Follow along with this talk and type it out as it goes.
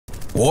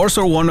Wars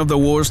are one of the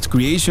worst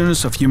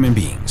creations of human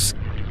beings.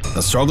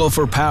 The struggle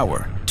for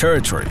power,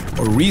 territory,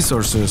 or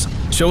resources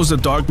shows the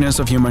darkness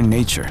of human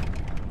nature.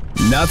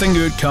 Nothing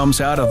good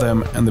comes out of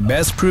them, and the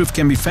best proof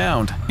can be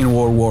found in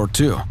World War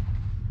II.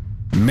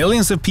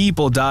 Millions of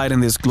people died in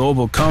this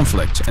global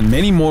conflict, and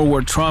many more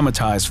were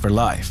traumatized for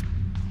life.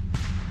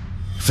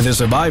 For the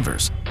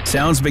survivors,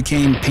 sounds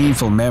became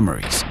painful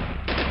memories.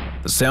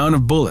 The sound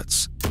of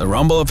bullets, the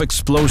rumble of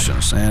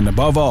explosions, and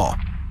above all,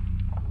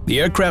 the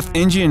aircraft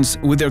engines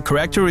with their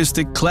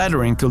characteristic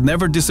clattering could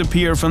never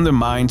disappear from the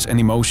minds and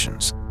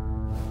emotions.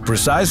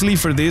 Precisely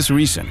for this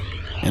reason,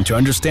 and to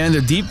understand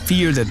the deep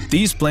fear that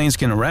these planes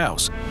can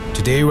arouse,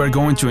 today we are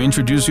going to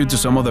introduce you to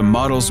some of the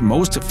models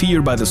most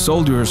feared by the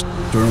soldiers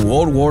during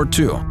World War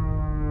II,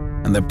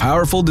 and the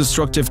powerful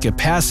destructive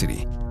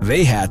capacity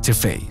they had to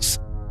face.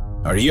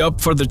 Are you up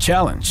for the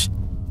challenge?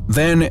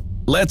 Then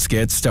let's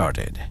get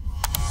started.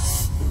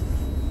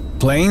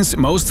 Planes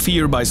most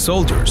feared by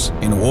soldiers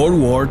in World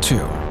War II.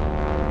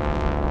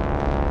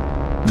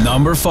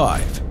 Number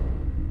 5.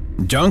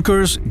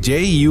 Junkers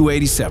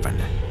Ju-87.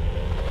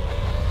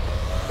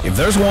 If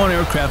there's one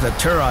aircraft that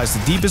terrorized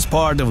the deepest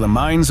part of the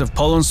minds of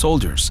Poland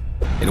soldiers,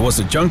 it was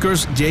the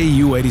Junkers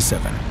Ju-87.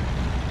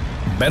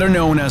 Better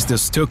known as the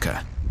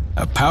Stuka,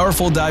 a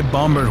powerful dive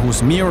bomber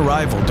whose mere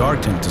arrival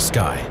darkened the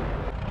sky.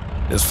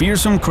 This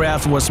fearsome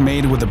craft was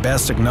made with the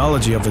best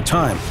technology of the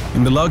time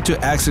and belonged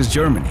to Axis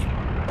Germany.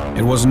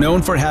 It was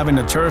known for having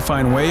a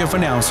terrifying way of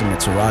announcing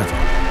its arrival.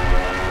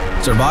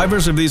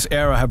 Survivors of this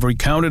era have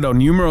recounted on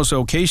numerous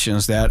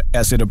occasions that,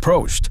 as it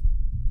approached,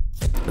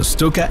 the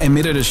Stuka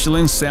emitted a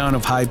chilling sound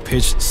of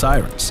high-pitched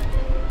sirens.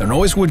 The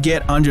noise would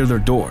get under their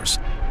doors,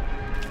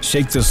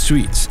 shake the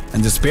streets,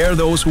 and despair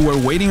those who were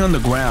waiting on the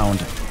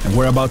ground and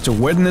were about to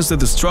witness the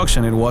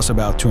destruction it was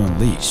about to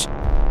unleash.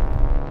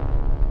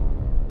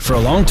 For a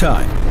long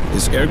time,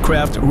 this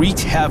aircraft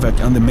wreaked havoc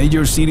on the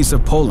major cities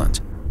of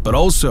Poland, but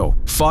also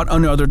fought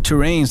on other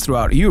terrains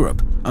throughout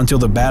Europe until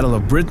the Battle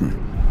of Britain,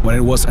 when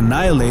it was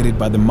annihilated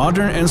by the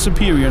modern and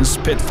superior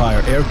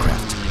Spitfire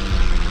aircraft.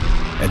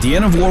 At the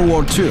end of World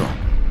War II,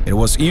 it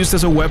was used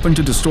as a weapon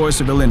to destroy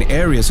civilian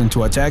areas and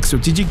to attack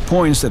strategic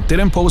points that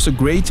didn't pose a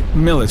great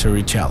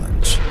military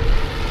challenge.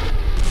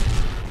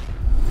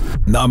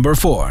 Number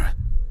 4.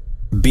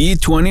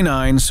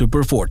 B-29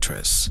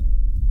 Superfortress.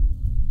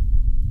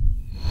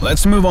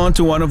 Let's move on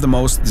to one of the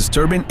most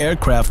disturbing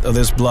aircraft of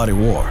this bloody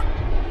war.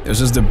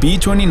 This is the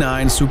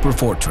B-29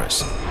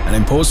 Superfortress, an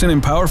imposing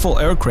and powerful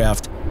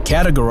aircraft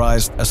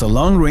categorized as a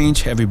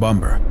long-range heavy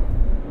bomber.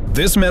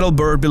 This metal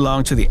bird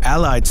belonged to the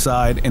Allied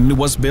side and it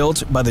was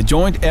built by the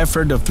joint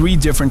effort of 3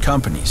 different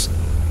companies.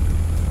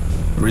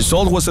 The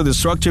result was a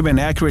destructive and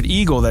accurate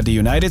eagle that the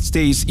United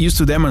States used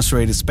to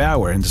demonstrate its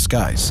power in the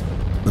skies.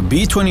 The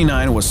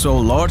B-29 was so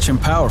large and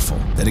powerful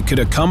that it could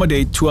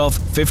accommodate 12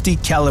 50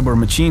 caliber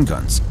machine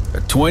guns, a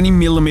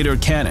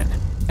 20mm cannon,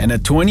 and a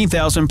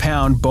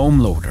 20,000-pound bomb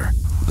loader.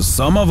 The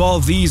sum of all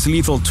these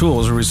lethal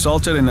tools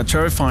resulted in a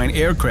terrifying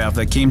aircraft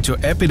that came to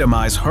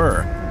epitomize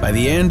her by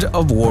the end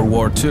of World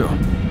War II.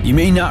 You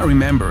may not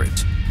remember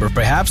it, or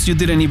perhaps you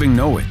didn't even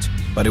know it,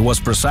 but it was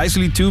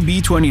precisely 2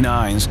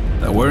 B-29s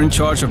that were in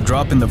charge of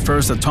dropping the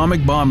first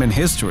atomic bomb in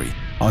history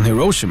on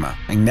Hiroshima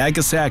and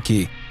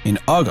Nagasaki in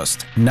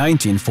August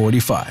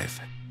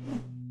 1945.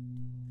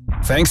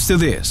 Thanks to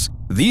this,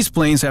 these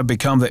planes have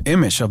become the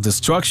image of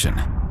destruction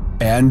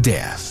and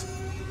death.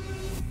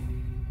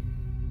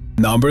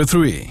 Number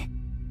 3.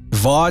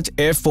 Vought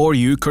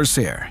F-4U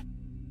Corsair.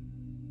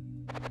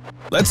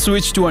 Let's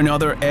switch to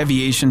another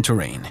aviation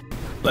terrain.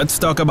 Let's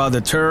talk about the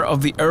terror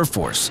of the Air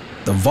Force,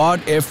 the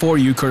Vought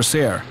F-4U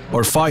Corsair,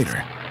 or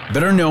fighter,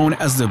 better known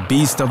as the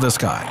Beast of the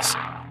Skies.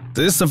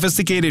 This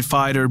sophisticated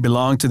fighter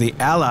belonged to the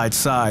Allied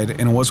side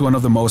and was one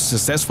of the most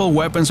successful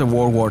weapons of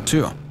World War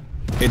II.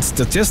 Its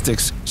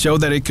statistics show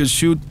that it could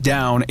shoot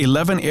down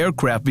 11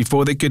 aircraft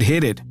before they could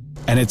hit it,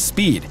 and its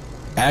speed,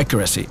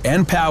 accuracy,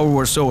 and power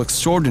were so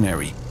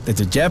extraordinary that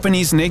the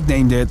Japanese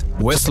nicknamed it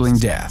Whistling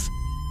Death.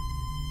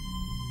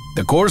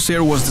 The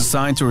Corsair was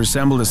designed to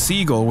resemble a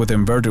seagull with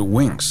inverted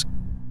wings.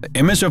 The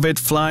image of it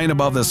flying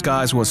above the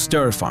skies was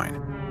terrifying,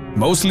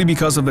 mostly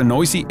because of the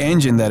noisy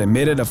engine that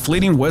emitted a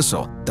fleeting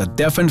whistle that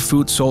deafened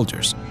foot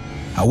soldiers.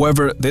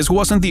 However, this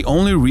wasn't the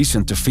only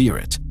reason to fear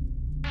it.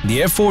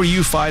 The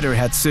F-4U fighter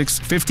had 6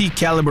 50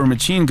 caliber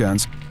machine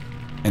guns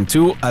and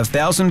 2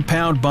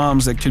 1,000-pound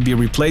bombs that could be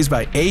replaced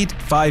by 8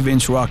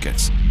 5-inch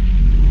rockets.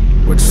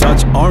 With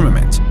such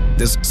armament,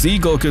 this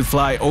seagull could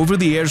fly over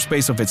the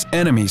airspace of its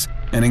enemies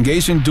and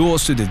engage in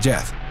duels to the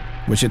death,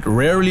 which it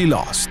rarely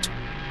lost.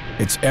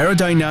 Its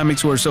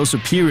aerodynamics were so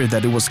superior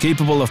that it was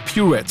capable of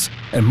pirouettes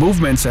and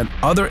movements that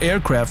other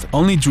aircraft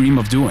only dream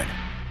of doing.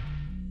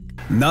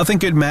 Nothing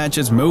could match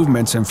its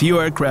movements, and few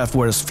aircraft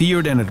were as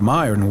feared and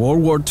admired in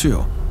World War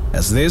II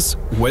as this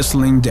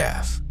Whistling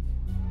Death.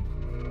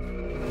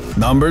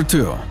 Number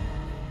 2.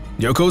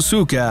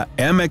 Yokosuka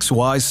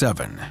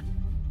MXY-7.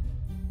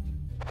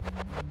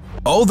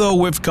 Although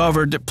we've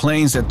covered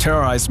planes that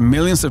terrorize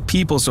millions of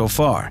people so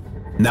far,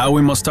 now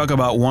we must talk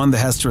about one that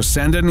has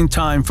transcended in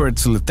time for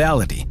its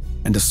lethality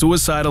and the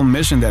suicidal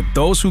mission that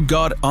those who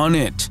got on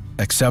it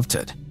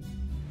accepted.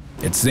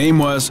 Its name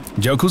was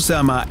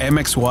Yokozama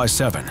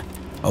MXY-7,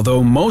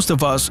 although most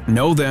of us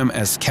know them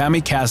as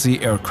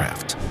kamikaze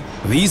aircraft.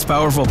 These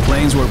powerful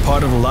planes were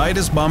part of the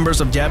lightest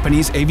bombers of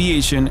Japanese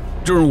aviation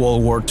during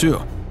World War II.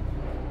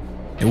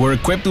 They were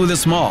equipped with a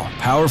small,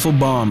 powerful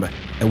bomb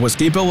that was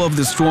capable of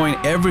destroying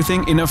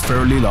everything in a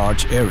fairly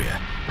large area.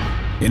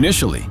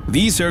 Initially,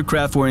 these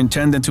aircraft were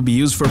intended to be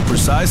used for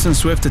precise and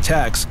swift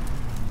attacks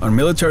on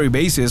military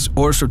bases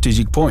or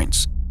strategic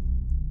points.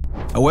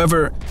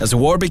 However, as the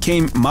war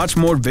became much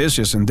more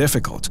vicious and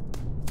difficult,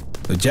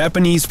 the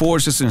Japanese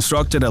forces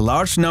instructed a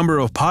large number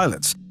of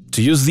pilots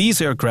to use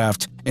these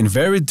aircraft in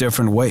very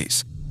different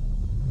ways.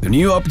 The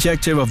new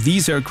objective of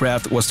these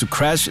aircraft was to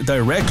crash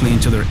directly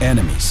into their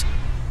enemies.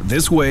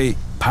 This way,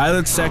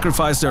 pilots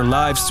sacrificed their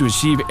lives to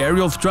achieve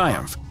aerial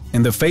triumph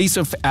in the face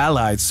of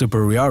Allied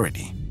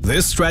superiority.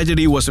 This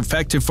strategy was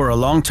effective for a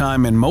long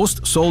time, and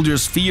most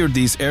soldiers feared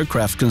these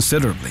aircraft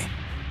considerably.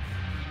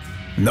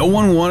 No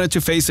one wanted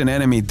to face an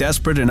enemy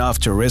desperate enough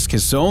to risk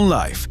his own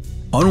life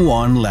on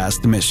one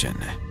last mission.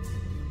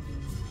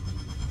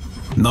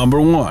 Number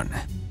 1.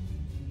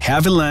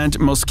 Havilland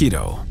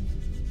Mosquito.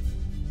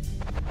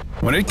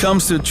 When it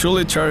comes to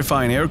truly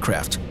terrifying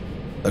aircraft,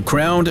 the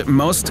crown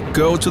must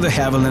go to the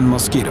Havilland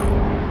Mosquito,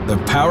 the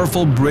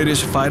powerful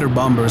British fighter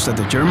bombers that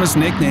the Germans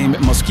nicknamed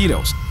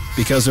Mosquitoes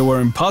because they were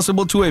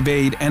impossible to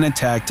evade and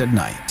attacked at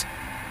night.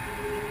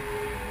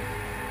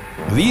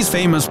 These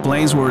famous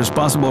planes were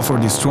responsible for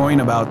destroying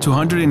about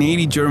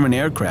 280 German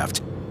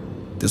aircraft,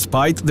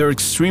 despite their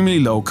extremely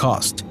low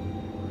cost.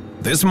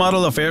 This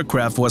model of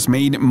aircraft was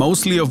made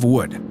mostly of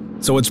wood,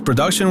 so its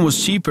production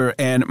was cheaper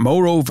and,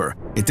 moreover,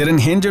 it didn't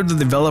hinder the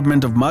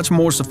development of much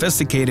more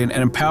sophisticated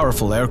and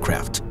powerful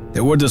aircraft.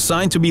 They were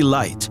designed to be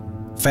light,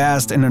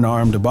 fast and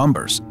unarmed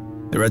bombers.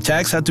 Their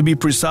attacks had to be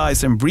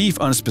precise and brief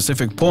on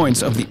specific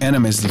points of the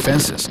enemy's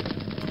defenses.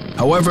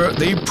 However,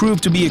 they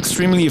proved to be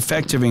extremely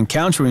effective in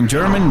countering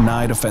German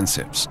night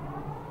offensives.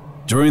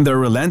 During their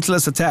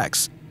relentless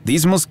attacks,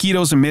 these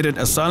mosquitoes emitted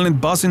a silent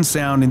buzzing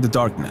sound in the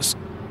darkness.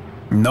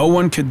 No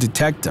one could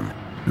detect them,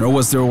 nor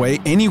was there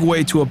any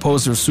way to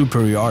oppose their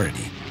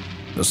superiority.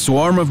 The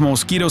swarm of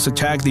mosquitoes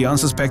attacked the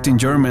unsuspecting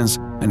Germans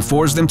and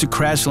forced them to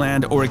crash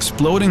land or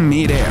explode in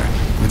mid-air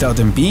without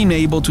them being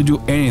able to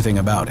do anything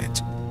about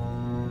it.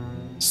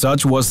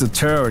 Such was the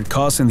terror it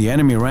caused in the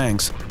enemy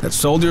ranks that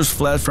soldiers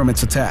fled from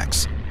its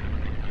attacks.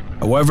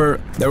 However,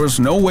 there was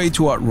no way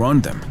to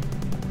outrun them.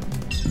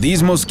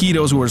 These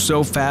mosquitoes were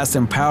so fast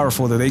and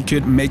powerful that they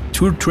could make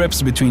 2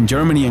 trips between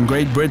Germany and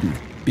Great Britain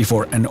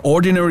before an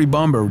ordinary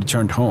bomber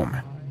returned home.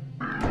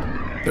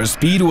 Their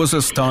speed was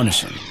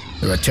astonishing,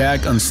 their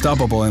attack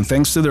unstoppable, and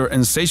thanks to their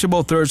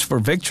insatiable thirst for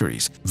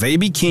victories, they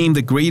became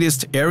the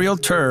greatest aerial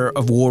terror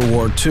of World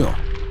War II.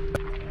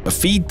 A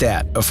feat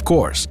that, of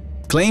course,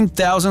 claimed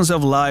thousands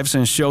of lives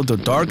and showed the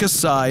darkest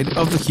side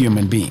of the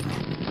human being.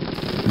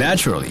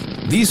 Naturally,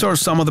 these are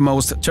some of the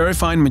most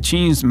terrifying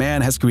machines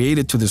man has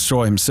created to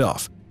destroy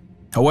himself.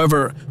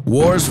 However,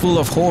 war is full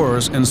of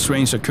horrors and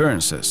strange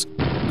occurrences.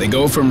 They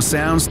go from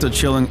sounds to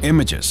chilling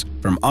images,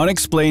 from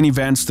unexplained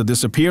events to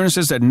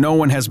disappearances that no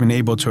one has been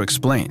able to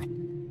explain.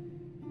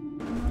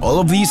 All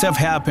of these have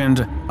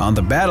happened on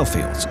the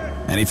battlefields,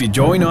 and if you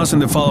join us in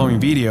the following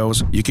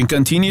videos, you can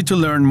continue to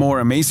learn more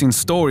amazing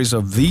stories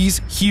of these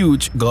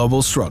huge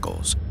global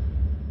struggles.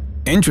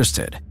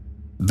 Interested?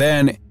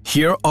 Then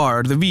here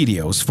are the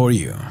videos for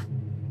you.